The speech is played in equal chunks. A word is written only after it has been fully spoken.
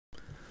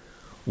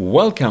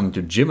Welcome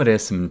to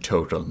GMODISM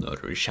Total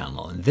Nerdery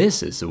channel, and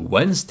this is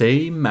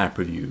Wednesday map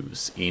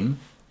reviews in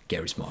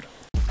Garrysmod.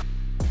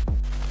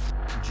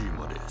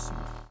 GMODISM.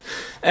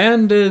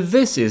 And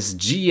this is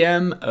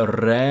GM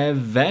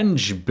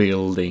Revenge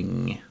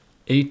Building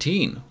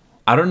 18.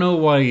 I don't know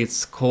why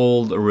it's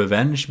called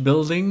Revenge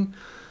Building,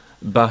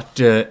 but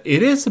it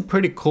is a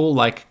pretty cool,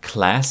 like,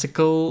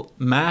 classical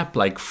map,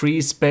 like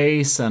free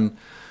space and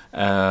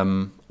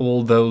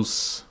all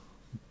those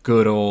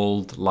good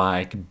old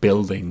like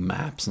building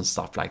maps and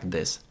stuff like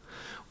this.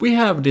 We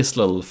have this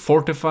little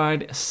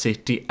fortified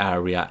city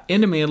area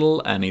in the middle,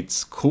 and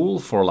it's cool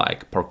for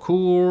like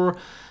parkour.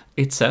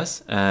 It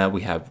says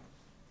we have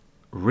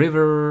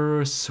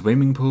river,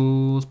 swimming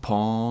pools,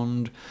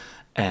 pond,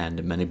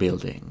 and many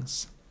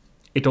buildings.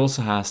 It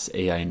also has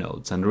AI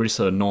nodes, and there is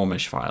a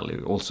Normish file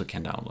you also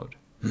can download.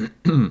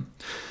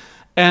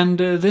 And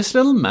this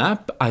little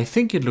map, I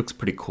think it looks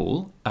pretty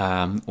cool.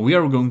 We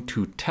are going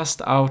to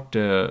test out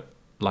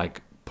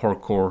like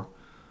parkour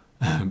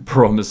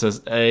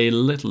promises a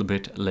little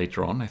bit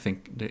later on. I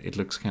think it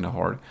looks kind of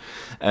hard,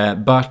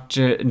 but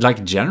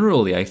like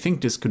generally I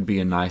think this could be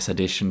a nice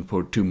addition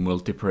to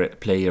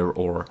multiplayer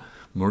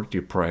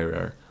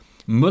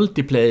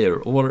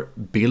or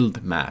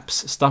build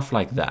maps, stuff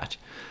like that,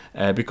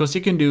 because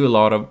you can do a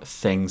lot of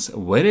things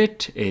with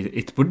it.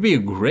 It would be a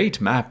great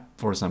map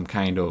for some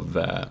kind of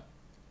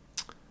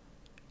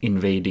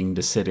invading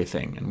the city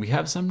thing, and we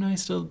have some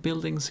nice little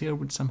buildings here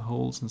with some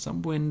holes and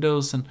some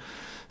windows and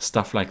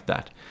stuff like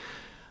that.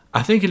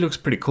 I think it looks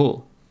pretty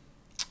cool,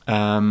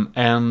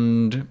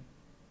 and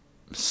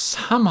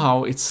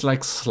somehow it's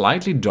like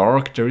slightly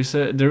dark. There is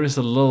a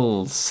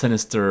little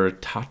sinister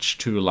touch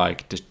to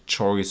like the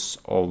choice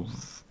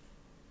of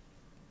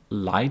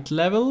light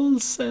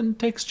levels and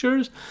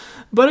textures,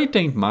 but it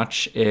ain't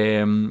much.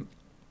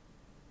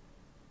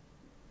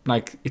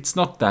 Like, it's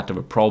not that of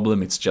a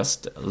problem, it's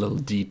just a little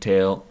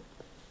detail.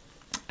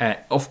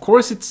 Of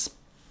course,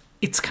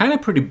 it's kind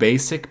of pretty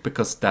basic,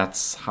 because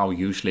that's how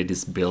usually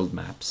these build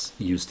maps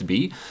used to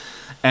be.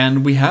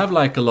 And we have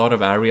like a lot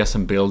of areas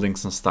and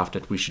buildings and stuff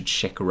that we should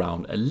check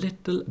around a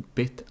little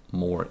bit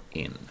more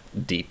in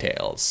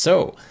detail.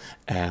 So,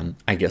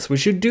 I guess we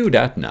should do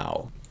that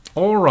now.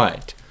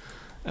 Alright,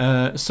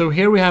 so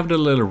here we have the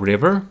little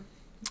river,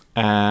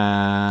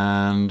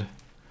 and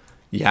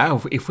yeah,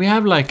 if we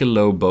have like a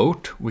low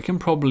boat, we can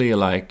probably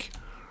like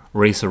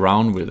race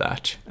around with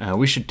that.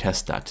 We should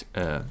test that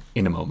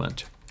in a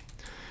moment.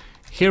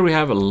 Here we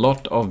have a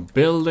lot of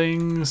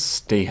buildings.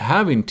 They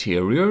have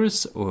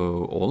interiors,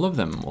 all of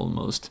them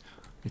almost.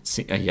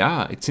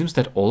 Yeah, it seems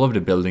that all of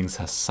the buildings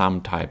has some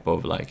type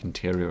of like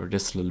interior.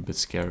 This is a little bit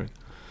scary,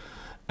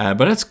 but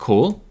that's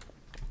cool.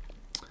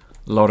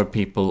 A lot of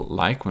people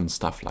like when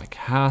stuff like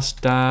has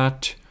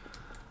that.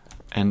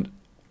 And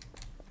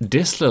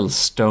this little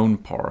stone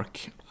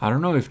park, I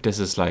don't know if this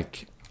is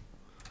like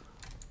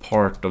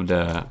part of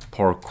the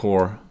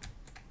parkour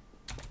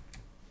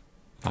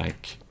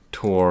like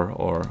tour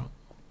or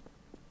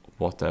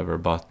whatever,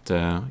 but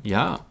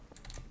yeah.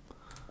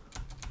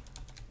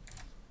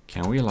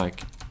 Can we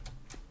like...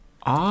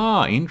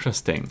 Ah,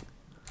 interesting.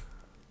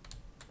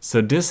 So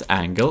this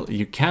angle,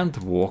 you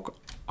can't walk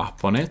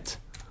up on it,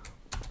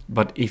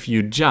 but if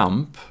you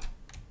jump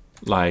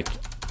like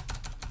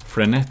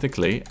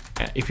frenetically,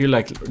 if you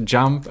like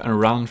jump and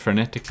run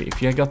frenetically,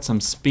 if you got some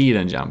speed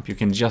and jump, you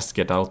can just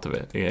get out of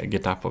it,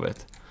 get up of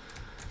it.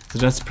 So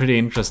that's pretty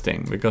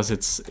interesting, because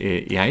it's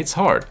yeah, it's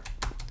hard,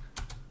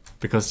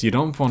 because you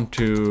don't want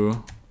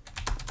to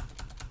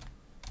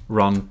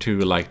run to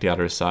like the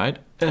other side.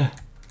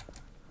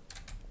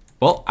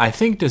 Well, I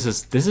think this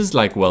is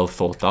like well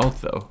thought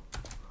out though.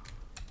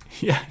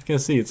 Yeah, you can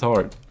see it's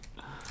hard.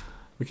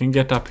 We can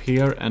get up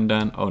here and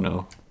then, oh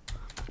no.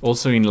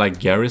 Also in like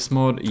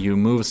Garrysmod, you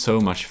move so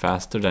much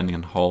faster than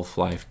in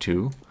Half-Life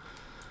 2,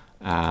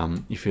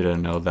 if you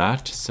don't know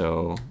that.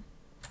 So,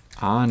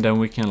 and then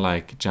we can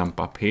like jump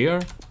up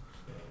here,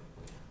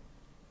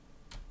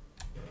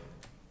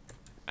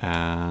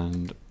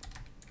 and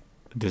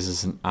this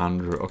is an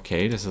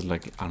okay, this is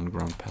like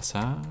underground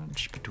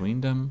passage between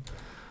them,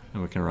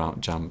 and we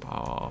can jump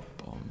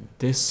up on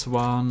this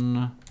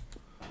one.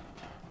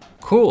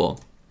 Cool.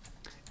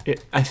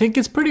 I think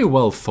it's pretty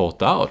well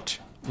thought out,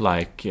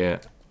 like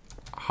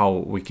how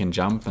we can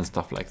jump and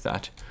stuff like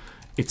that.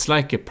 It's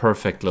like a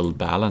perfect little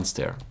balance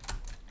there.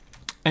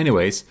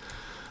 Anyways,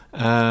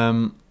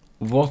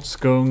 what's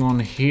going on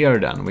here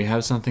then? We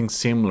have something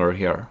similar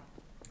here.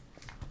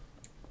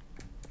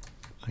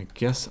 I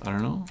guess, I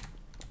don't know.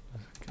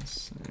 I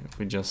guess if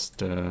we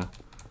just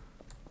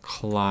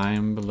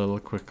climb a little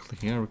quickly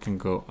here, we can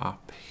go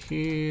up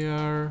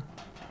here.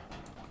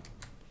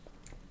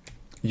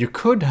 You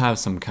could have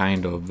some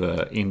kind of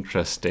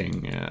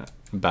interesting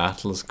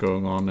battles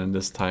going on in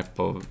this type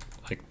of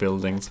like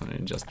buildings when you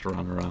just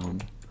run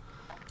around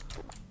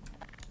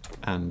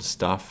and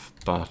stuff,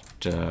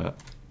 but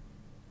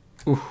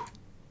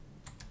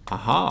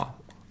aha,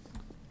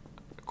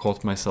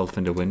 caught myself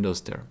in the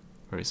windows there.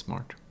 Very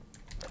smart.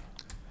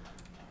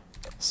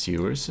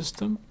 Sewer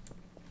system.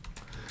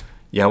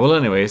 Yeah, well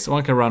anyways,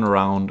 one can run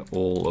around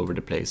all over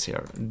the place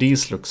here.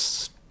 These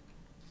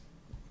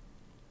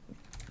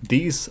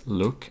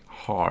look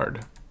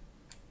hard.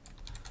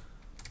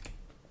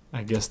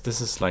 I guess this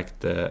is like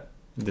the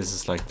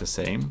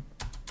same,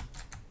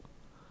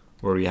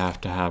 where you have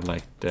to have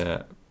like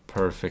the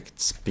perfect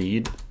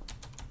speed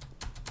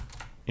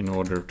in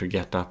order to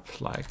get up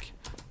like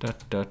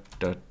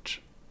dot.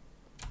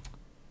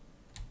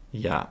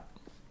 Yeah.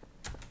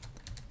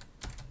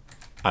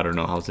 I don't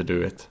know how to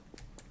do it.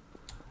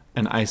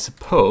 And I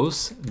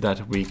suppose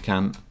that we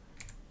can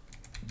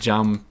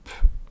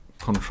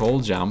control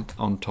jump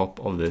on top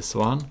of this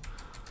one.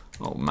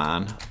 Oh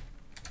man.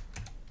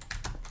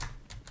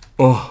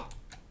 Oh.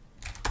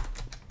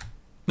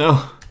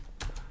 No.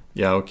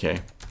 Yeah,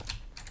 okay.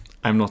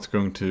 I'm not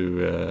going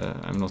to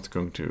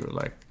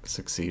like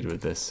succeed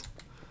with this.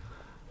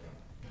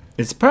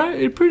 It's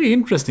pretty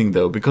interesting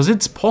though, because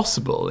it's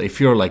possible if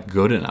you're like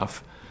good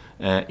enough.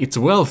 It's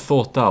well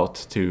thought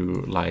out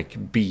to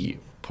like be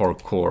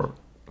parkour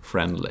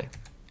friendly.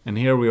 And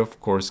here we of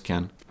course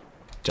can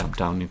jump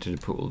down into the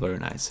pool. Very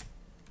nice.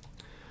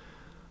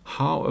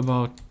 How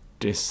about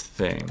this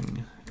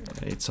thing?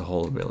 It's a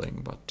whole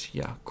building, but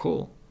yeah,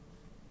 cool.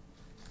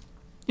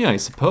 Yeah, I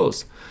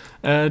suppose.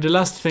 The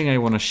last thing I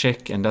want to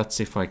check, and that's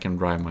if I can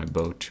drive my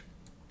boat.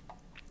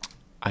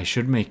 I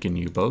should make a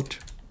new boat.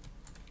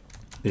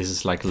 This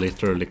is like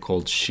literally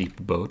called sheep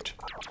boat.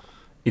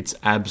 It's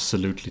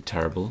absolutely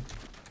terrible.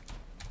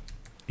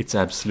 It's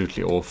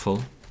absolutely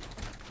awful.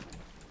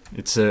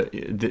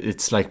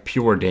 It's like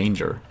pure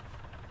danger.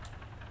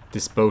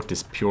 This boat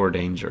is pure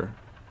danger.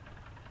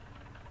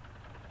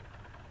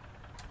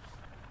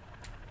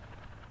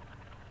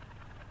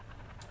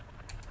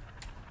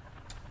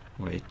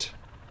 Wait.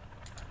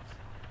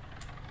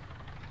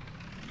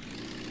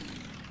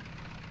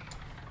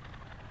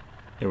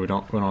 Yeah, we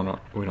don't wanna.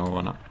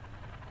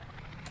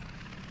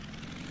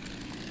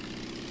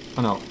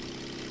 Oh no.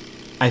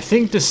 I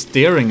think the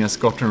steering has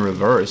gotten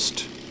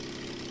reversed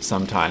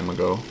some time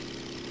ago.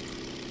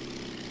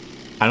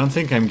 I don't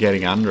think I'm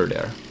getting under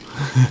there.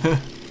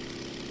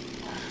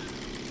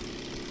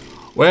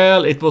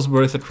 Well, it was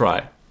worth a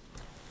try.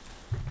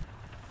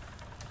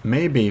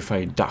 Maybe if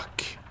I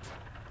duck.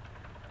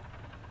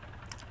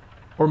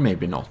 Or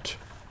maybe not.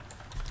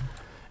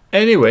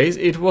 Anyways,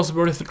 it was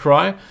worth a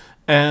try.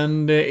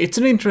 And it's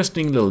an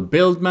interesting little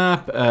build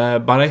map.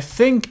 But I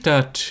think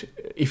that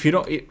if you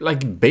don't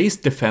like base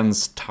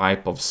defense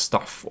type of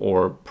stuff,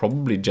 or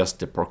probably just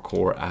the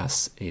parkour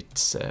as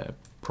it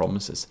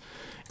promises,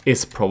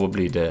 is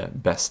probably the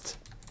best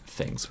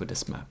things with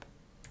this map.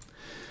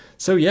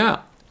 So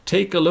yeah,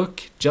 take a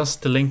look,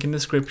 just the link in the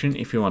description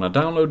if you want to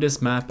download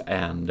this map,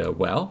 and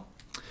well,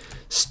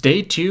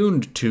 stay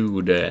tuned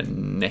to the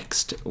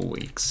next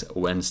week's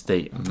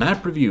Wednesday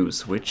map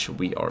reviews, which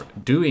we are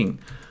doing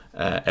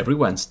every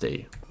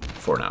Wednesday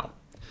for now.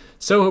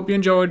 So hope you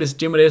enjoyed. This is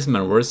GMODISM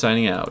and we're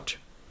signing out.